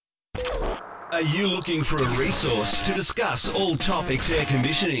Are you looking for a resource to discuss all topics air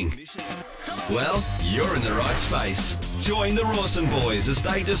conditioning? Well, you're in the right space. Join the Rawson boys as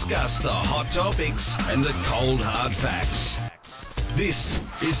they discuss the hot topics and the cold hard facts. This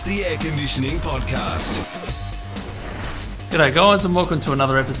is the Air Conditioning Podcast. G'day guys, and welcome to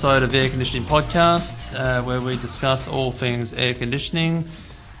another episode of the Air Conditioning Podcast, where we discuss all things air conditioning.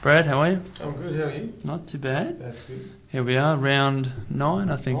 Brad, how are you? I'm good, how are you? Not too bad. That's good. Here we are, round 9,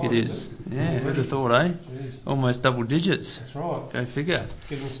 I think it is. Yeah, who'd have thought, eh? Jeez. Almost double digits. That's right. Go figure.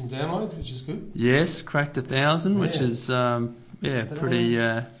 Getting some downloads, which is good. Yes, cracked 1,000, which is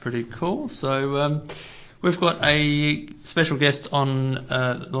pretty cool. So we've got a special guest on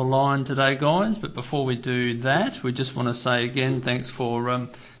the line today, guys. But before we do that, we just want to say again, thanks for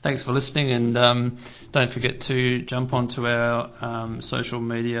listening, and don't forget to jump onto our social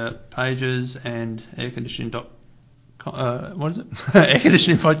media pages and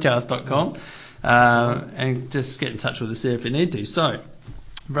airconditioningpodcast.com and just get in touch with us there if you need to. So,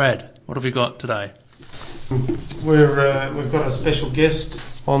 Brad, what have we got today? We've got a special guest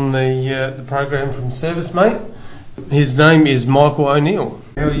on the program from ServiceM8. His name is Michael O'Neill.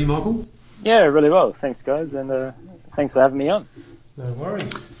 How are you, Michael? Yeah, really well. Thanks, guys, and thanks for having me on. No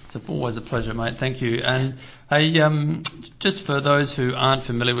worries. It's always a pleasure, mate. Thank you. And hey, just for those who aren't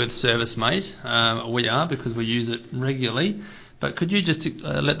familiar with ServiceM8, we are because we use it regularly. But could you just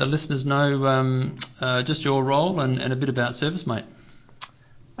let the listeners know just your role and a bit about ServiceM8?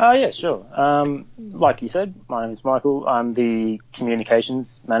 Yeah, sure. Like you said, my name is Michael. I'm the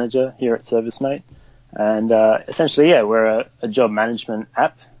communications manager here at ServiceM8. And essentially, we're a job management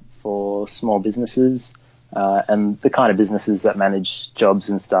app for small businesses and the kind of businesses that manage jobs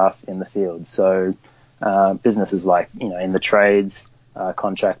and staff in the field. So businesses like, in the trades,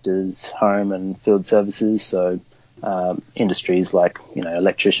 contractors, home and field services. So industries like,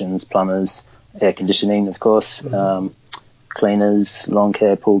 electricians, plumbers, air conditioning, of course, cleaners, lawn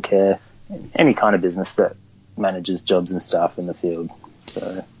care, pool care, any kind of business that manages jobs and staff in the field.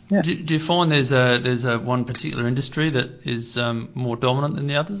 So, yeah. Do you find there's a one particular industry that is more dominant than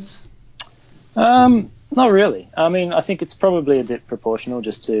the others? Not really. I mean, I think it's probably a bit proportional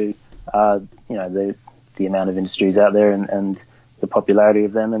just to, the amount of industries out there and the popularity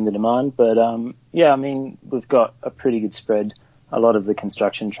of them and the demand. But, we've got a pretty good spread. A lot of the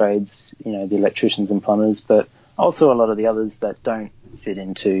construction trades, the electricians and plumbers, but also a lot of the others that don't fit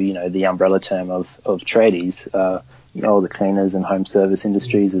into, the umbrella term of tradies, all the cleaners and home service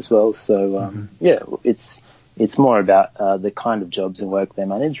industries as well. So, it's more about the kind of jobs and work they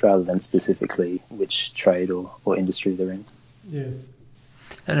manage rather than specifically which trade or industry they're in. Yeah.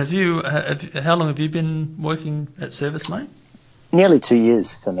 And how long have you been working at ServiceM8? Nearly 2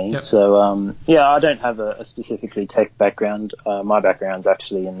 years for me. Yep. So, I don't have a specifically tech background. My background's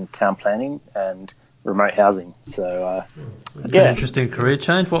actually in town planning and remote housing. So, That's an interesting career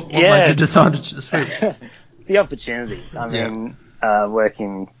change. What made you decide to switch? The opportunity. I mean,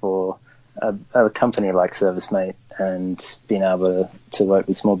 working for a company like ServiceM8 and being able to work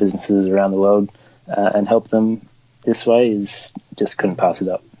with small businesses around the world and help them this way just couldn't pass it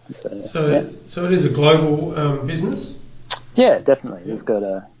up. So it is a global business? Yeah, definitely. We've got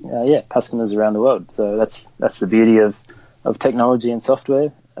customers around the world. So that's the beauty of technology and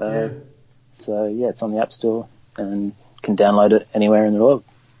software. So it's on the App Store and can download it anywhere in the world.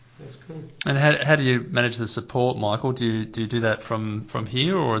 That's cool. And how do you manage the support, Michael? Do you do that from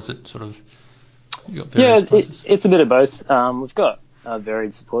here, or is it sort of you got various places? It's a bit of both. We've got a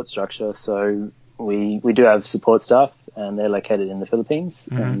varied support structure. So we do have support staff, and they're located in the Philippines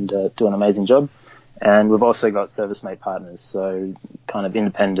and do an amazing job. And we've also got ServiceM8 partners, so kind of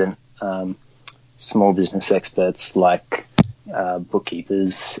independent small business experts like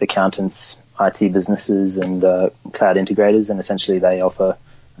bookkeepers, accountants, IT businesses, and cloud integrators, and essentially they offer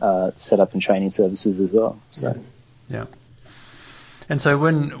setup and training services as well. So, yeah. And so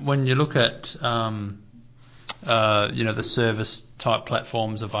when you look at the service type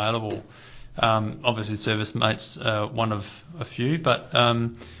platforms available, obviously ServiceM8's one of a few, but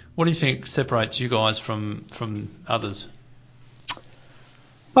what do you think separates you guys from others?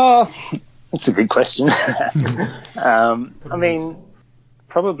 It's a good question.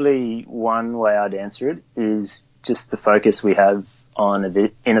 Probably one way I'd answer it is just the focus we have on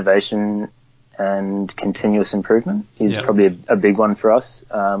innovation and continuous improvement is probably a big one for us.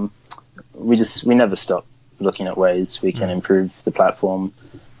 We never stop looking at ways we can improve the platform,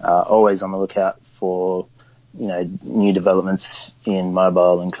 always on the lookout for, new developments in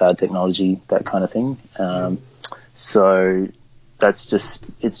mobile and cloud technology, that kind of thing. So it's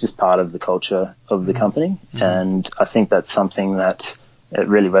just part of the culture of the company. And I think that's something that it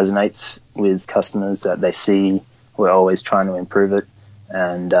really resonates with customers that they see we're always trying to improve it,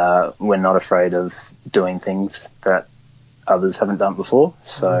 and we're not afraid of doing things that others haven't done before.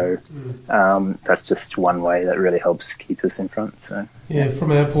 So that's just one way that really helps keep us in front. So yeah,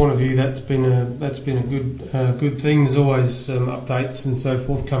 from our point of view, that's been a good thing. There's always updates and so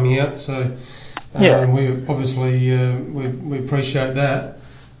forth coming out. So we obviously we appreciate that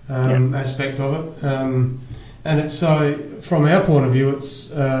aspect of it. And it's so from our point of view,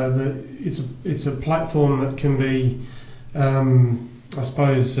 it's a platform that can be I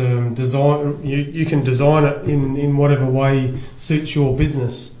suppose design. You can design it in whatever way suits your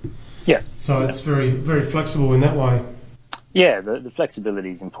business. Yeah. So it's very, very flexible in that way. Yeah, the flexibility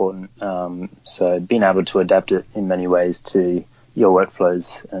is important. So being able to adapt it in many ways to your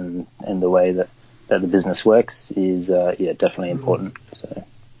workflows and the way that the business works is definitely important. So.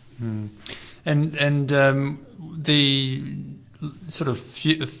 And the sort of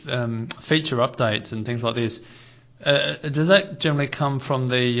feature updates and things like this. Does that generally come from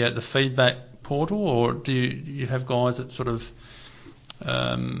the feedback portal, or do you have guys that sort of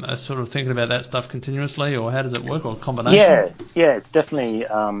are sort of thinking about that stuff continuously, or how does it work, or a combination? Yeah, it's definitely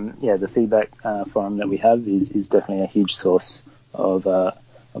the feedback forum that we have is definitely a huge source of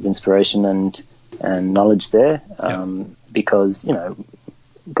inspiration and knowledge there, because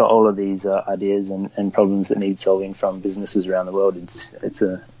got all of these ideas and problems that need solving from businesses around the world. It's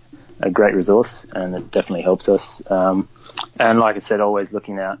a great resource, and it definitely helps us. And like I said, always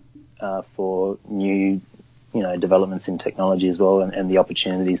looking out for new, developments in technology as well, and the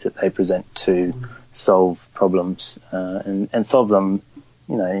opportunities that they present to solve problems and solve them,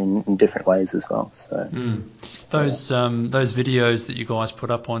 in different ways as well. So those videos that you guys put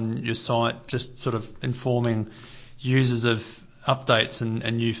up on your site, just sort of informing users of updates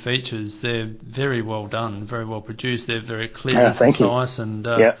and new features, they're very well done, very well produced. They're very clear and concise, and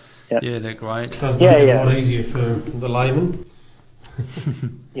they're great. Does make it a lot easier for the layman.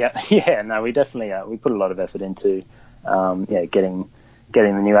 No, we definitely we put a lot of effort into getting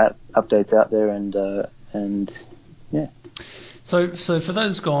the new updates out there, and. So for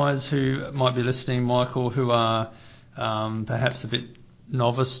those guys who might be listening, Michael, who are perhaps a bit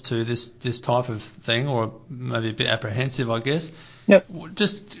novice to this type of thing, or maybe a bit apprehensive, I guess. Yep.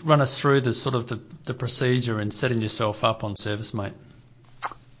 Just run us through the sort of the procedure in setting yourself up on ServiceMate.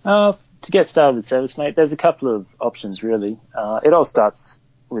 To get started with ServiceMate, there's a couple of options really. It all starts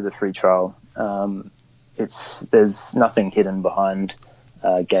with a free trial. There's nothing hidden behind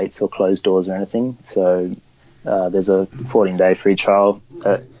gates or closed doors or anything. So there's a 14-day free trial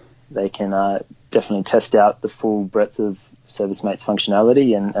that they can definitely test out the full breadth of ServiceMate's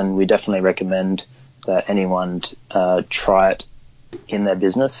functionality, and we definitely recommend that anyone try it in their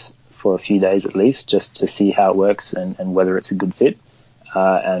business for a few days at least, just to see how it works and whether it's a good fit.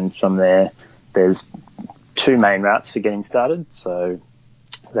 And from there, there's two main routes for getting started. So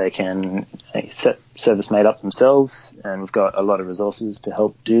they can set ServiceMate up themselves, and we've got a lot of resources to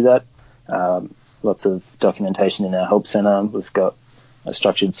help do that. Lots of documentation in our help center. We've got a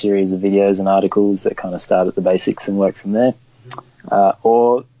structured series of videos and articles that kind of start at the basics and work from there.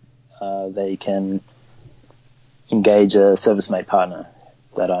 Or they can engage a ServiceMate partner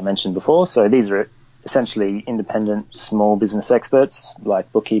that I mentioned before. So these are essentially independent small business experts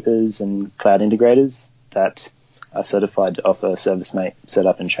like bookkeepers and cloud integrators that are certified to offer ServiceMate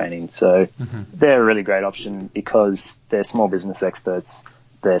setup and training. So they're a really great option because they're small business experts,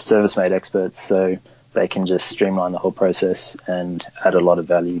 they're ServiceMate experts, so they can just streamline the whole process and add a lot of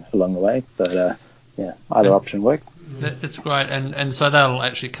value along the way. But either option works. That's great. And so they'll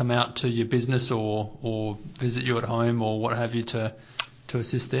actually come out to your business or visit you at home or what have you to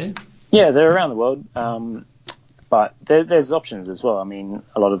assist there? Yeah, they're around the world. But there's options as well. I mean,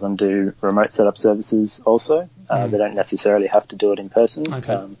 a lot of them do remote setup services also. They don't necessarily have to do it in person.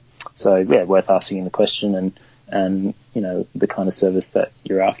 Okay. So worth asking the question and the kind of service that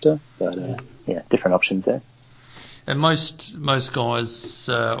you're after. But different options there. And most guys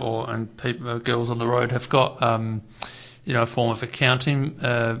and people, girls on the road have got a form of accounting,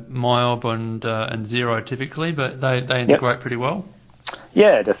 MyOb and Xero typically, but they integrate pretty well.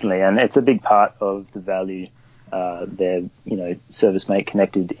 Yeah, definitely, and it's a big part of the value. Their ServiceMate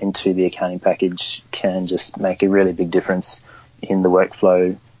connected into the accounting package can just make a really big difference in the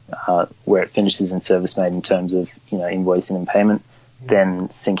workflow where it finishes in ServiceMate in terms of invoicing and payment. Then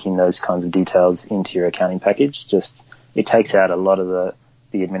syncing those kinds of details into your accounting package, it takes out a lot of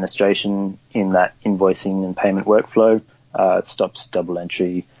the administration in that invoicing and payment workflow. It stops double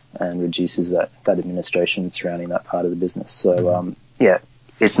entry and reduces that administration surrounding that part of the business. So,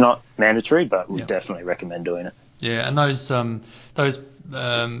 it's not mandatory, but we definitely recommend doing it. Yeah, and those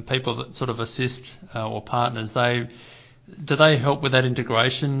people that sort of assist or partners, do they help with that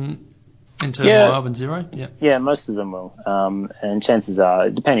integration into MyUp and Xero? Yeah. Yeah, most of them will. And chances are,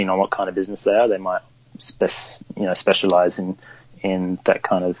 depending on what kind of business they are, they might specialize in that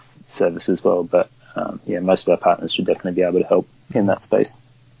kind of service as well. But most of our partners should definitely be able to help in that space.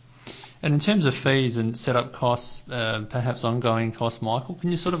 And in terms of fees and setup costs, perhaps ongoing costs, Michael, can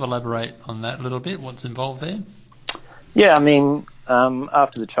you sort of elaborate on that a little bit? What's involved there? Yeah, I mean,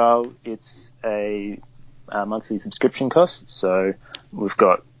 after the trial, it's a monthly subscription cost. So we've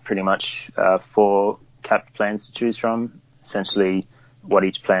got pretty much 4 capped plans to choose from. Essentially, what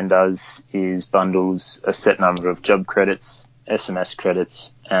each plan does is bundles a set number of job credits, SMS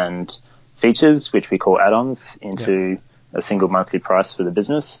credits, and features, which we call add-ons, into a single monthly price for the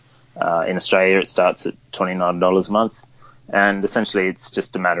business. In Australia, it starts at $29 a month, and essentially it's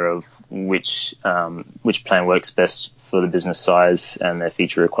just a matter of which plan works best for the business size and their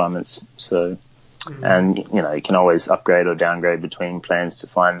feature requirements. So, and you can always upgrade or downgrade between plans to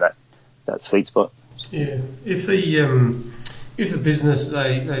find that sweet spot. Yeah, if the business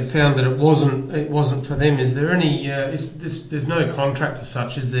they found that it wasn't for them, is there any there's no contract as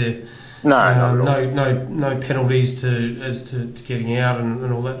such, is there? No penalties to getting out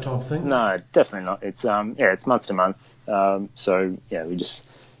and all that type of thing? No, definitely not. It's it's month to month. So we just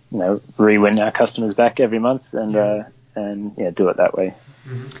re-win our customers back every month and do it that way.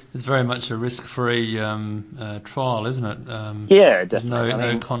 Mm-hmm. It's very much a risk-free trial, isn't it? Yeah, definitely.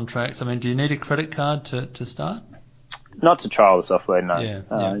 No contracts. I mean, do you need a credit card to start? Not to trial the software, no.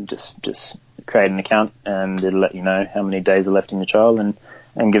 Yeah. Just create an account and it'll let you know how many days are left in your trial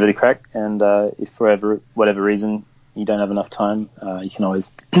and give it a crack. And if for whatever reason you don't have enough time, you can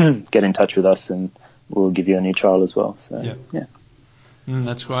always get in touch with us and we'll give you a new trial as well. So yeah.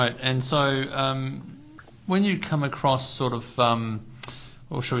 That's great. And so when you come across sort of,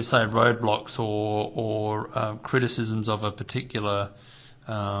 or shall we say, roadblocks or criticisms of a particular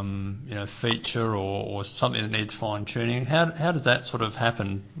feature or something that needs fine tuning, how does that sort of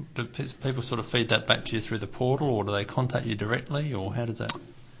happen? Do people sort of feed that back to you through the portal, or do they contact you directly, or how does that?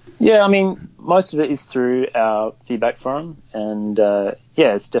 Yeah, I mean, most of it is through our feedback forum, and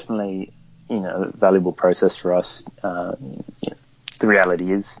it's definitely a valuable process for us. The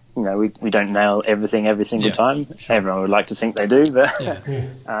reality is, we don't nail everything every single time. Sure. Everyone would like to think they do, but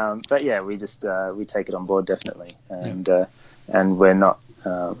we just we take it on board definitely, and we're not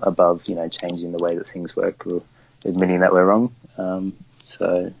above changing the way that things work or admitting that we're wrong. And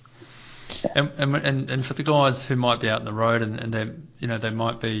for the guys who might be out in the road and they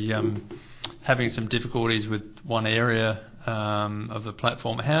might be having some difficulties with one area of the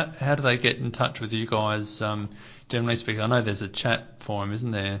platform, how do they get in touch with you guys? Generally speaking, I know there's a chat forum,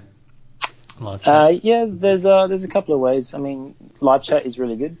 isn't there? Live chat. There's a couple of ways. I mean, live chat is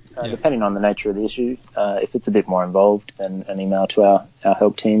really good, depending on the nature of the issue. If it's a bit more involved, then an email to our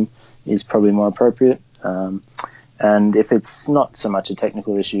help team is probably more appropriate. And if it's not so much a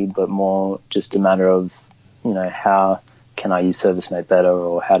technical issue, but more just a matter of, how can I use ServiceMate better,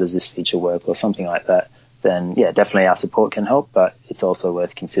 or how does this feature work, or something like that, then definitely our support can help. But it's also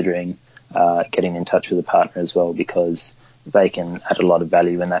worth considering getting in touch with a partner as well, because they can add a lot of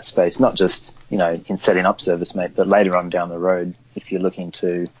value in that space, not just, in setting up ServiceMate, but later on down the road, if you're looking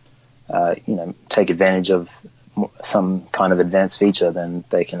to, take advantage of some kind of advanced feature, then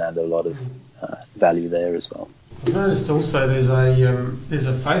they can add a lot of value there as well. I've noticed also there's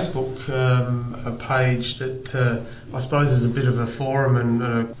a Facebook page that I suppose is a bit of a forum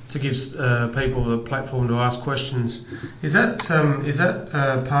and to give people the platform to ask questions. Is that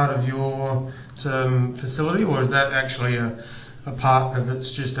part of your facility, or is that actually a partner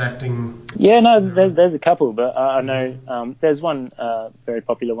that's just acting? Yeah, no, there's a couple, but I know there's one very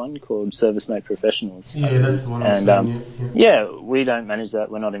popular one called ServiceMate Professionals. Yeah, that's the one I've seen. Yeah, we don't manage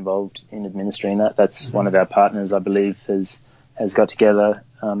that. We're not involved in administering that. That's one of our partners, I believe, has got together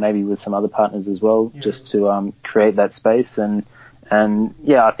maybe with some other partners as well, just to create that space. And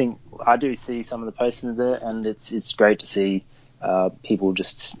I think I do see some of the postings there, and it's great to see people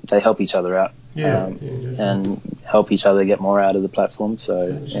they help each other out and help each other get more out of the platform.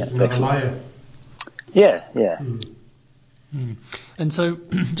 So it's just another layer. Yeah. And so,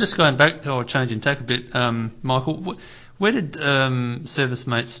 just going back or changing tack a bit, Michael, where did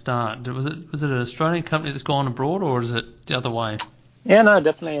ServiceMate start? Was it an Australian company that's gone abroad, or is it the other way? Yeah, no,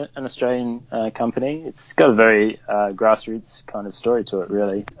 definitely an Australian company. It's got a very grassroots kind of story to it,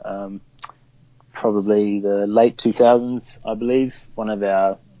 really. Probably the late 2000s, I believe, one of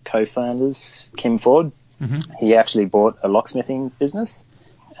our co-founders, Kim Ford, he actually bought a locksmithing business,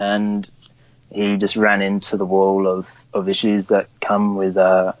 and he just ran into the wall of issues that come with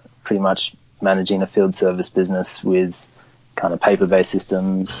pretty much managing a field service business with kind of paper-based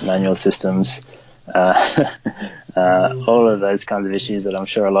systems, manual systems, all of those kinds of issues that I'm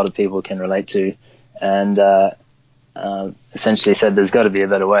sure a lot of people can relate to, and essentially said there's got to be a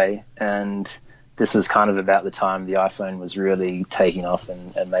better way. And this was kind of about the time the iPhone was really taking off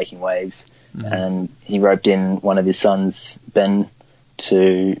and making waves. Mm-hmm. And he roped in one of his sons, Ben,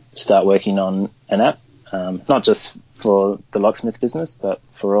 to start working on an app, not just for the locksmith business, but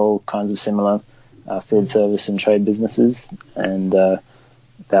for all kinds of similar field service and trade businesses. And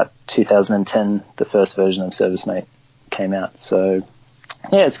about 2010, the first version of ServiceM8 came out. So,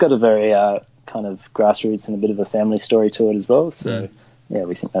 yeah, it's got a very kind of grassroots and a bit of a family story to it as well. So, yeah,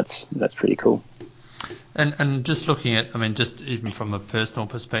 we think that's pretty cool. And just looking at, I mean, just even from a personal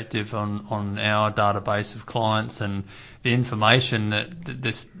perspective on our database of clients and the information that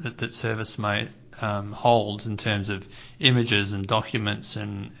ServiceM8 holds in terms of images and documents,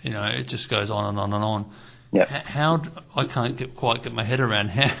 and it just goes on and on and on. Yeah. I can't quite get my head around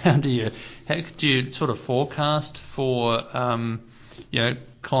how do you sort of forecast for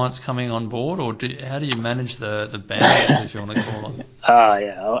clients coming on board, or how do you manage the bandwidth, if you want to call it?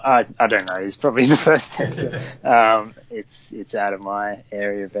 I don't know. It's probably the first answer. It's out of my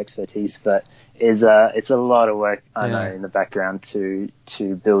area of expertise, but it's a lot of work I know in the background to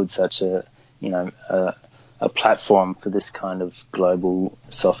build such a platform for this kind of global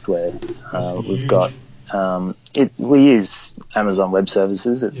software. We've got we use Amazon Web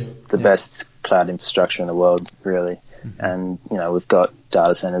Services. It's the best cloud infrastructure in the world, really. Mm-hmm. And we've got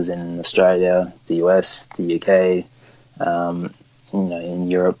data centers in Australia, the US, the UK,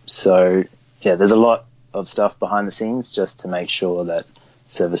 in Europe. So there's a lot of stuff behind the scenes just to make sure that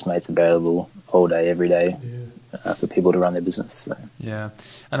ServiceM8's available all day, every day for people to run their business. So. Yeah,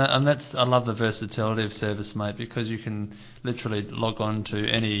 and I love the versatility of ServiceM8 because you can literally log on to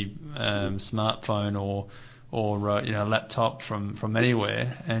any smartphone or laptop from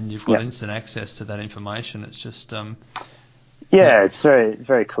anywhere, and you've got instant access to that information. It's just it's very,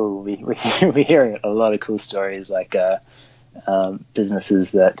 very cool. We hear a lot of cool stories, like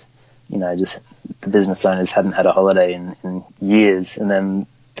businesses that just the business owners hadn't had a holiday in years, and then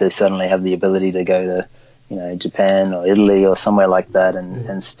they suddenly have the ability to go to Japan or Italy or somewhere like that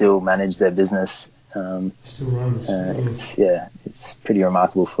and still manage their business. Still runs. It's pretty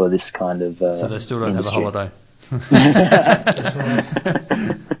remarkable for this kind of so they still don't industry. have a holiday. That's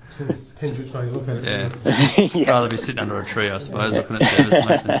right. Depends which way you look at it. Yeah. Rather be sitting under a tree, I suppose, looking at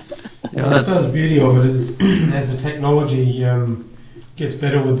ServiceM8. I suppose the beauty of it is, as the technology gets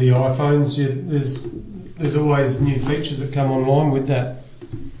better with the iPhones, there's always new features that come online with that.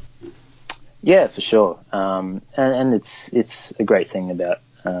 Yeah, for sure. And it's a great thing about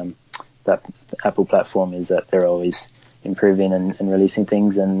that Apple platform is that they're always improving and releasing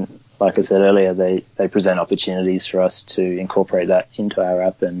things. And like I said earlier, they present opportunities for us to incorporate that into our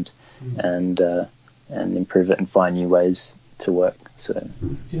app and improve it and find new ways to work. So,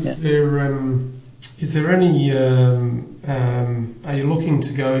 is there any? Are you looking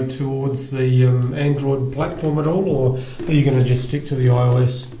to go towards the Android platform at all, or are you going to just stick to the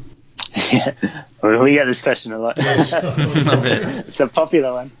iOS? We get this question a lot. It's a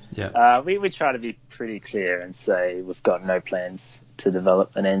popular one. Yeah. We try to be pretty clear and say we've got no plans to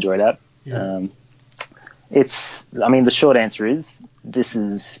develop an Android app. Yeah. The short answer is this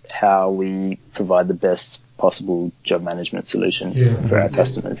is how we provide the best possible job management solution for our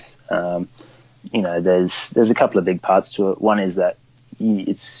customers. There's a couple of big parts to it. One is that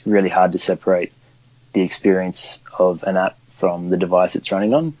it's really hard to separate the experience of an app from the device it's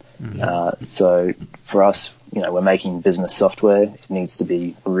running on. Mm-hmm. So for us, we're making business software. It needs to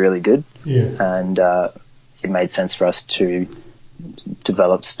be really good. Yeah. And it made sense for us to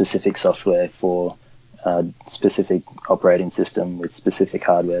develop specific software for a specific operating system with specific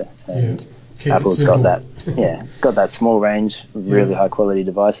hardware. And Apple's got that. It's got that small range of really high quality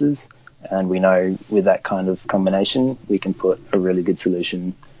devices. And we know with that kind of combination, we can put a really good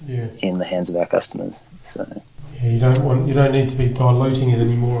solution in the hands of our customers. So. Yeah, you don't need to be diluting it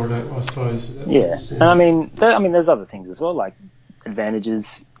anymore, I suppose. And there's other things as well, like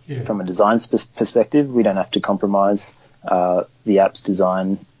advantages from a design perspective. We don't have to compromise the app's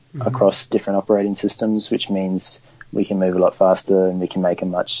design across different operating systems, which means we can move a lot faster and we can make a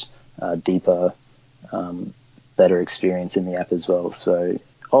much deeper, better experience in the app as well. So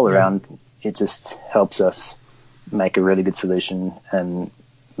all around, it just helps us make a really good solution and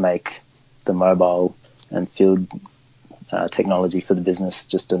make the mobile and field technology for the business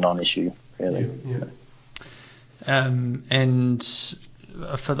just a non-issue, really. And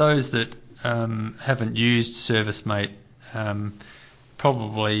for those that haven't used ServiceMate,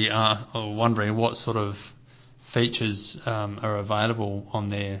 probably are wondering what sort of features are available on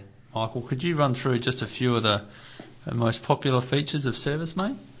there. Michael, could you run through just a few of the most popular features of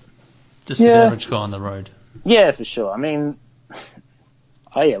ServiceMate? Just for the average guy on the road. Yeah, for sure. I mean,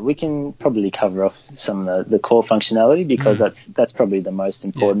 we can probably cover off some of the core functionality because that's probably the most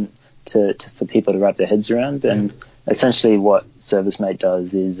important for people to wrap their heads around. And essentially what ServiceMate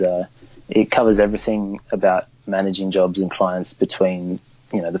does is it covers everything about managing jobs and clients between,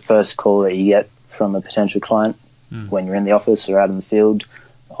 the first call that you get from a potential client when you're in the office or out in the field,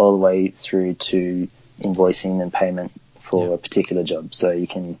 all the way through to invoicing and payment for a particular job. So you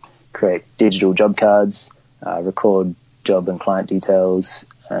can create digital job cards, record job and client details,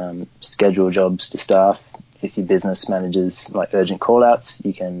 schedule jobs to staff. If your business manages like urgent call-outs,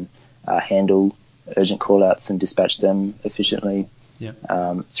 you can handle urgent call-outs and dispatch them efficiently.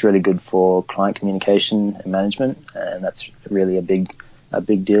 It's really good for client communication and management, and that's really a big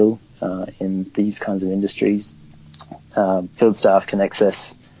deal in these kinds of industries. Field staff can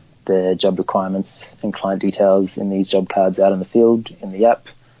access their job requirements and client details in these job cards out in the field in the app.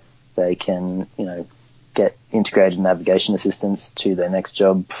 They can, get integrated navigation assistance to their next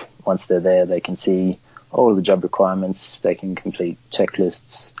job. Once they're there, they can see all of the job requirements. They can complete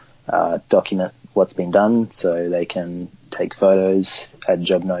checklists, document what's been done, so they can take photos, add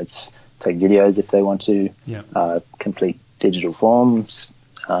job notes, take videos if they want to, complete digital forms.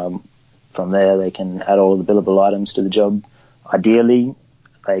 From there, they can add all the billable items to the job. Ideally,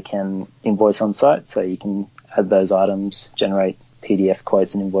 they can invoice on site, so you can add those items, generate PDF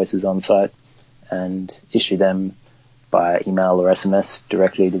quotes and invoices on site, and issue them by email or SMS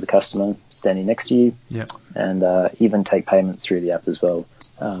directly to the customer standing next to you. And even take payment through the app as well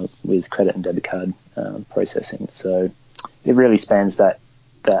with credit and debit card processing. So it really spans that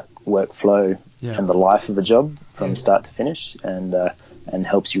workflow and the life of a job from start to finish, and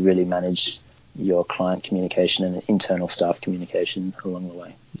helps you really manage your client communication and internal staff communication along the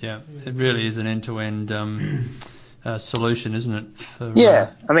way. Yeah, it really is an end-to-end solution, isn't it?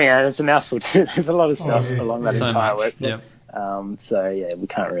 I mean, it's a mouthful too. There's a lot of stuff along that entire workflow. We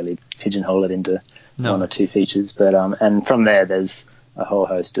can't really pigeonhole it into one or two features, but and from there's a whole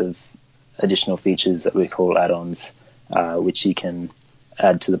host of additional features that we call add-ons, which you can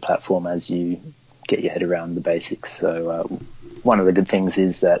add to the platform as you get your head around the basics. So one of the good things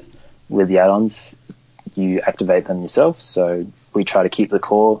is that with the add-ons, you activate them yourself. So we try to keep the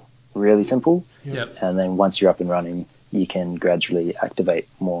core really simple. And then once you're up and running, you can gradually activate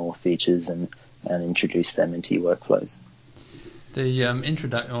more features and introduce them into your workflows. The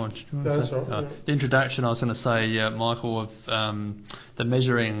introduction, I was going to say, Michael, of the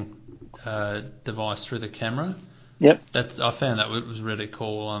measuring device through the camera. I found that was really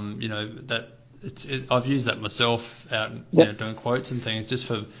cool. I've used that myself out doing quotes and things just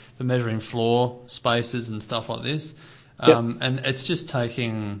for measuring floor spaces and stuff like this. And it's just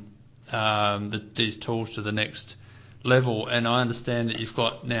taking these tools to the next level. And I understand that you've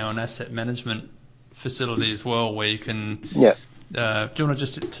got now an asset management facility as well where you can... do you want to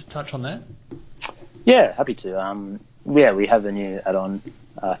just touch on that? Yeah, happy to. We have a new add-on,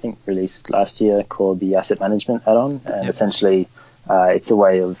 I think released last year, called the Asset Management add-on. And essentially it's a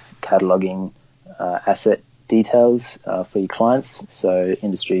way of cataloging asset details for your clients. So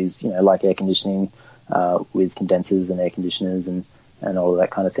industries, like air conditioning with condensers and air conditioners and all of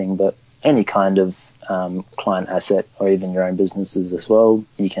that kind of thing. But any kind of client asset or even your own businesses as well,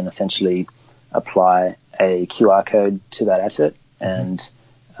 you can essentially apply a QR code to that asset and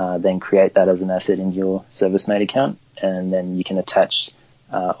then create that as an asset in your ServiceMate account. And then you can attach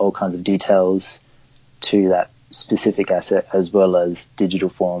all kinds of details to that specific asset as well as digital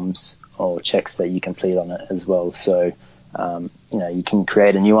forms or checks that you complete on it as well. So, you can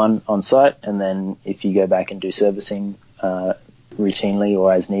create a new one on site, and then if you go back and do servicing routinely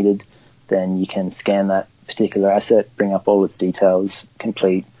or as needed, then you can scan that particular asset, bring up all its details,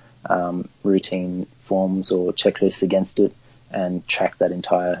 complete routine forms or checklists against it, and track that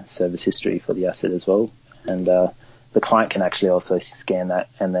entire service history for the asset as well. And the client can actually also scan that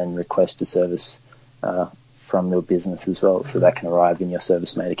and then request a service from your business as well. So that can arrive in your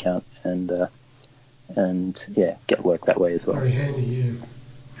ServiceMate account and get work that way as well. Very handy, yeah.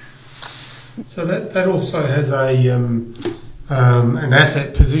 So that also has an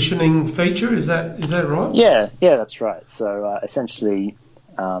asset positioning feature. Is that right? Yeah, that's right. So essentially,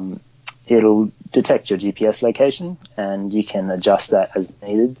 it'll detect your GPS location, and you can adjust that as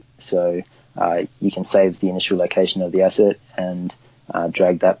needed. So you can save the initial location of the asset and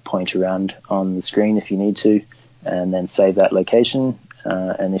drag that point around on the screen if you need to, and then save that location.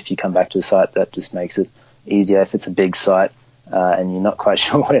 and if you come back to the site, that just makes it easier. If it's a big site and you're not quite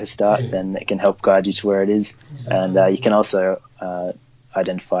sure where to start, then it can help guide you to where it is. Exactly. And you can also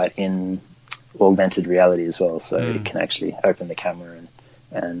identify it in augmented reality as well, so you can actually open the camera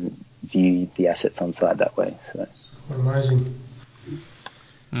and view the assets on site that way. So amazing.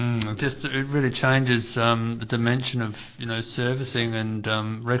 It really changes the dimension of servicing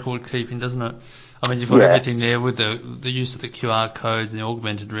and record keeping, doesn't it? I mean, you've got everything there with the use of the QR codes and the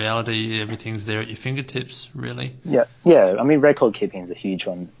augmented reality. Everything's there at your fingertips, really. Yeah. I mean, record keeping is a huge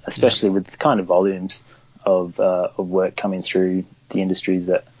one, especially with the kind of volumes of work coming through the industries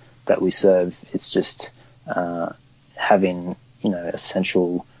that we serve. It's just having a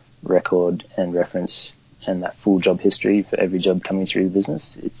central record and reference and that full job history for every job coming through the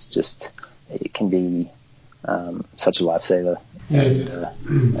business. It can be such a lifesaver.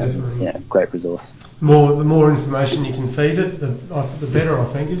 And great resource. The more information you can feed it, the better, I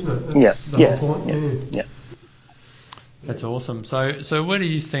think, isn't it? That's the whole point. Yeah. That's awesome. So where do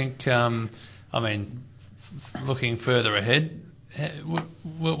you think? I mean, looking further ahead,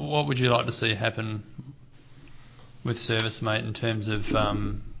 what would you like to see happen with ServiceMate in terms of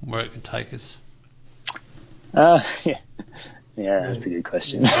where it could take us? That's a good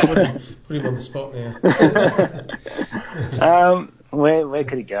question. Put him on the spot now. Where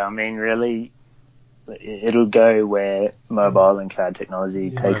could it go? I mean, really, it'll go where mobile and cloud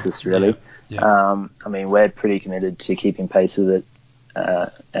technology takes us, really. I mean, we're pretty committed to keeping pace with it,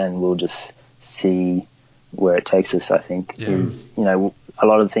 and we'll just see where it takes us, I think. Is, a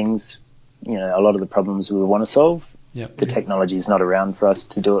lot of things, a lot of the problems we want to solve, the technology is not around for us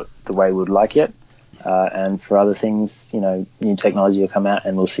to do it the way we would like yet. And for other things, new technology will come out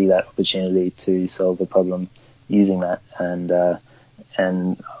and we'll see that opportunity to solve a problem using that. And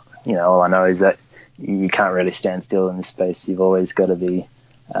all I know is that you can't really stand still in this space. You've always got to be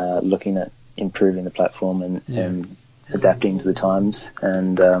looking at improving the platform and adapting to the times.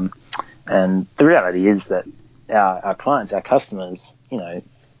 And the reality is that our clients, our customers,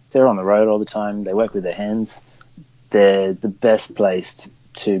 they're on the road all the time. They work with their hands. They're the best placed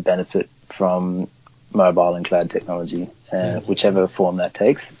to benefit from mobile and cloud technology, whichever form that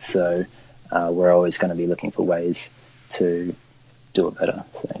takes. So we're always going to be looking for ways to do it better.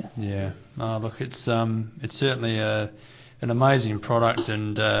 So look, it's certainly an amazing product,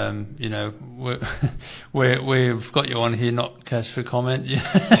 and we've got you on here, not cash for comment.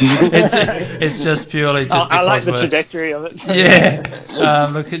 it's just purely just because I like the trajectory of it. So.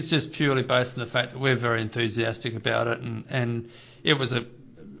 Look, it's just purely based on the fact that we're very enthusiastic about it, and it was a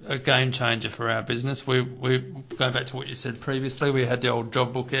game changer for our business. We going back to what you said previously, we had the old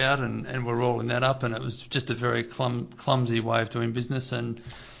job book out and we're rolling that up, and it was just a very clumsy way of doing business, and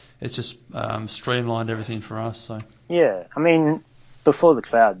it's just streamlined everything for us. So I mean, before the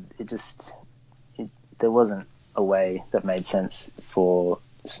cloud, there wasn't a way that made sense for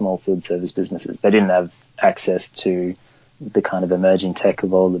small field service businesses. They didn't have access to the kind of emerging tech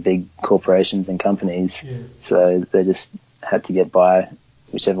of all the big corporations and companies, so they just had to get by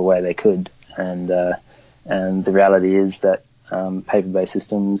whichever way they could. And the reality is that paper-based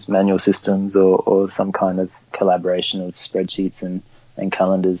systems, manual systems, or some kind of collaboration of spreadsheets and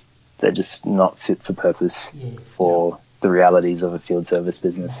calendars, they're just not fit for purpose for the realities of a field service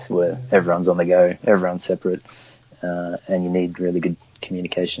business where everyone's on the go, everyone's separate, and you need really good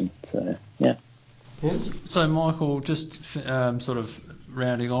communication. So, So, Michael, just sort of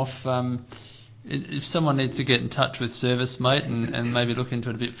rounding off, if someone needs to get in touch with ServiceMate and maybe look into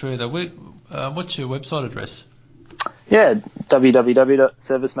it a bit further, what's your website address?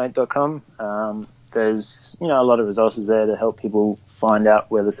 www.servicemate.com. There's a lot of resources there to help people find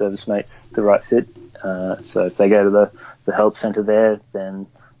out whether ServiceMate's the right fit. So if they go to the help center there, then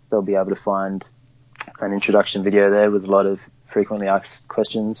they'll be able to find an introduction video there with a lot of frequently asked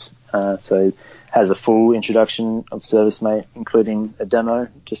questions. So it has a full introduction of ServiceMate, including a demo,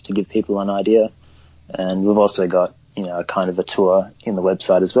 just to give people an idea. And we've also got, a kind of a tour in the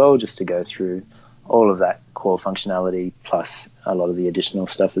website as well, just to go through all of that core functionality plus a lot of the additional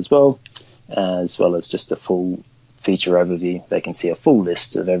stuff as well as just a full feature overview. They can see a full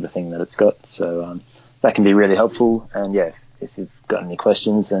list of everything that it's got. So that can be really helpful. And if you've got any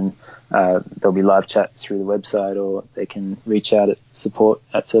questions, then there'll be live chat through the website, or they can reach out at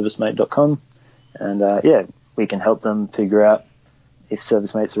support@servicemate.com. And we can help them figure out if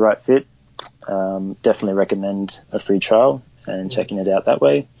ServiceMate's the right fit. Definitely recommend a free trial and checking it out that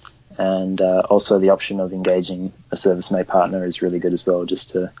way. And also the option of engaging a ServiceMate partner is really good as well, just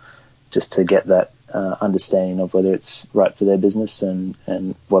to get that understanding of whether it's right for their business and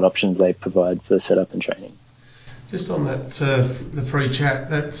what options they provide for setup and training. Just on that, the free chat.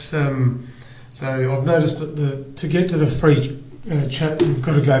 That's so I've noticed that to get to the free chat, you've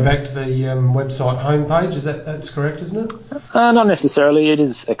got to go back to the website homepage. That's correct, isn't it? Not necessarily. It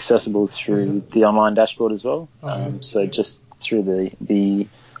is accessible through the online dashboard as well. So just through the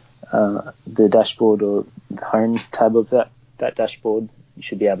dashboard or the home tab of that dashboard, you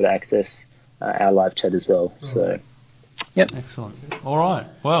should be able to access our live chat as well. So, yep. Excellent. All right.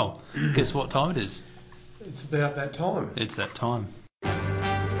 Well, guess what time it is? It's about that time. It's that time.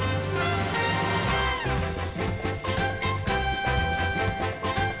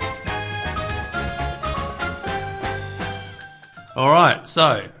 All right,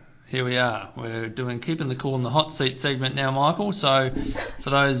 so here we are. We're doing Keeping the Cool in the Hot Seat segment now, Michael. So for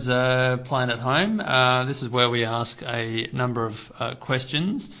those playing at home, this is where we ask a number of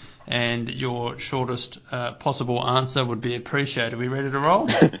questions, and your shortest possible answer would be appreciated. Are we ready to roll?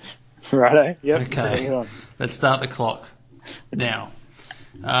 Righto, yep. Okay, let's start the clock now.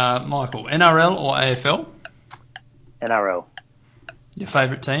 Michael, NRL or AFL? NRL. Your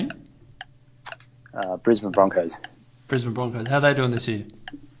favourite team? Brisbane Broncos. Brisbane Broncos. How are they doing this year?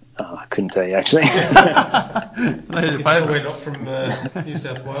 I couldn't tell you, actually. They're your favourite. We're not from New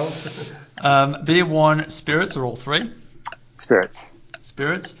South Wales. Beer, wine, spirits, or all three? Spirits.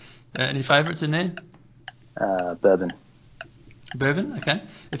 Spirits. Any favourites in there? Bourbon. Bourbon, okay.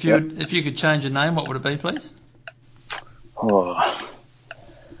 If you could change your name, what would it be, please?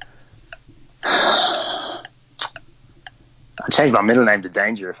 I'd change my middle name to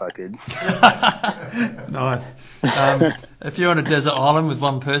Danger if I could. Nice. If you're on a desert island with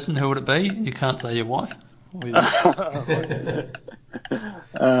one person, who would it be? You can't say your wife. Batman.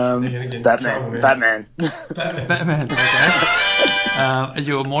 Batman, okay. Are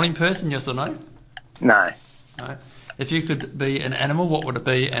you a morning person, yes or no? No. No. If you could be an animal, what would it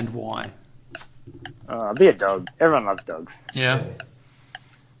be and why? I'd be a dog. Everyone loves dogs. Yeah. As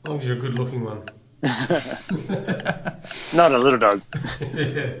long as you're a good-looking one. Not a little dog.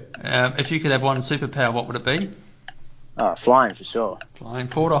 If you could have one superpower, what would it be? Flying for sure. Flying.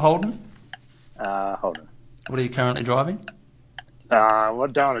 Ford or Holden? Holden. What are you currently driving?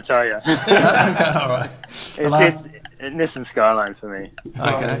 What don't I want to tell you? Okay, all right. It's Nissan Skyline for me.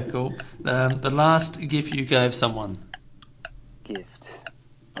 Okay, cool. The last gift you gave someone? Gift.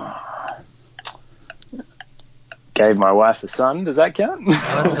 Gave my wife a son. Does that count?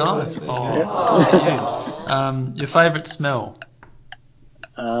 Oh, that's nice. Yeah. Your favourite smell?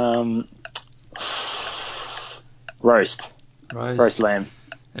 Roast lamb.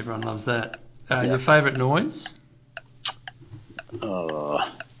 Everyone loves that. Your favourite noise?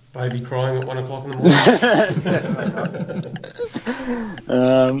 Baby crying at 1 o'clock in the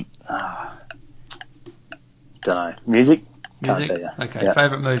morning. Don't know. Music? Can't tell you. Okay. Yep.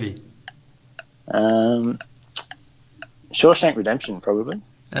 Favourite movie? Shawshank Redemption, probably.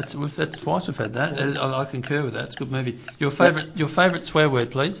 That's twice we've had that. I concur with that. It's a good movie. Your favourite swear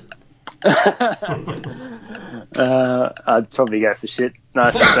word, please? I'd probably go for shit.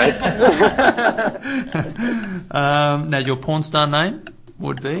 Nice and safe. Now, your porn star name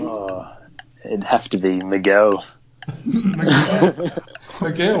would be? It'd have to be Miguel. Miguel.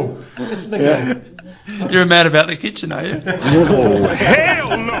 It's Miguel. Yeah. You're a man about the kitchen, are you? Oh,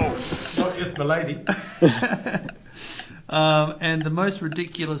 hell no! Not just my lady. And the most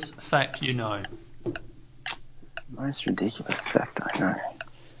ridiculous fact you know? Most ridiculous fact I know?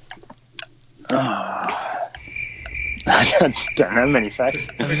 I don't know many facts.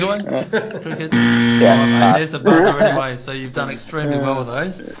 Have you got one? Cricket? Yeah. Mate, there's the buzzer anyway, so you've done extremely well with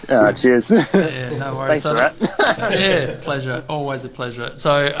those. Cheers. Yeah, no worries. Thanks for that. Yeah, pleasure. Always a pleasure.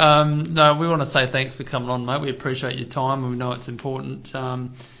 So, no, we want to say thanks for coming on, mate. We appreciate your time, and we know it's important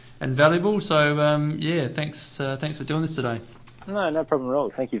and valuable. So, thanks for doing this today. No problem at all.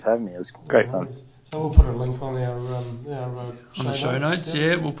 Thank you for having me. It was great fun. So we'll put a link on our show notes.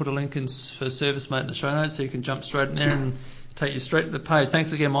 Yeah, we'll put a link in for ServiceMate in the show notes, so you can jump straight in there and take you straight to the page.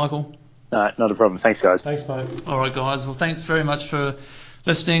 Thanks again, Michael. No, not a problem. Thanks, guys. Thanks, mate. All right, guys. Well, thanks very much for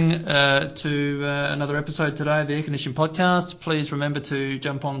listening to another episode today of the Air Conditioning Podcast. Please remember to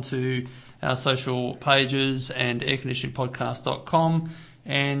jump onto our social pages and airconditioningpodcast.com.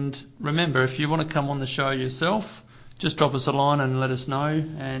 And remember, if you want to come on the show yourself, just drop us a line and let us know,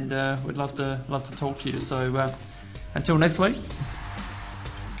 and we'd love to talk to you. So until next week,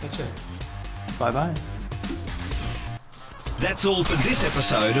 catch you. Bye. That's all for this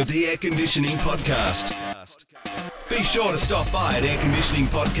episode of the Air Conditioning Podcast. Be sure to stop by at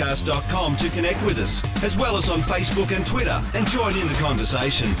airconditioningpodcast.com to connect with us, as well as on Facebook and Twitter, and join in the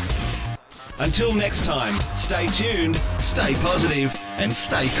conversation. Until next time, stay tuned, stay positive, and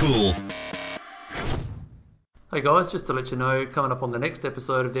stay cool. Hey guys, just to let you know, coming up on the next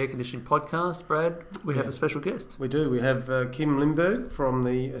episode of the Air Conditioning Podcast, Brad, we have a special guest. We do. We have Kim Limberg from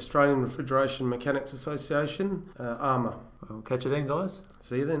the Australian Refrigeration Mechanics Association, ARMA. We'll catch you then, guys.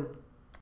 See you then.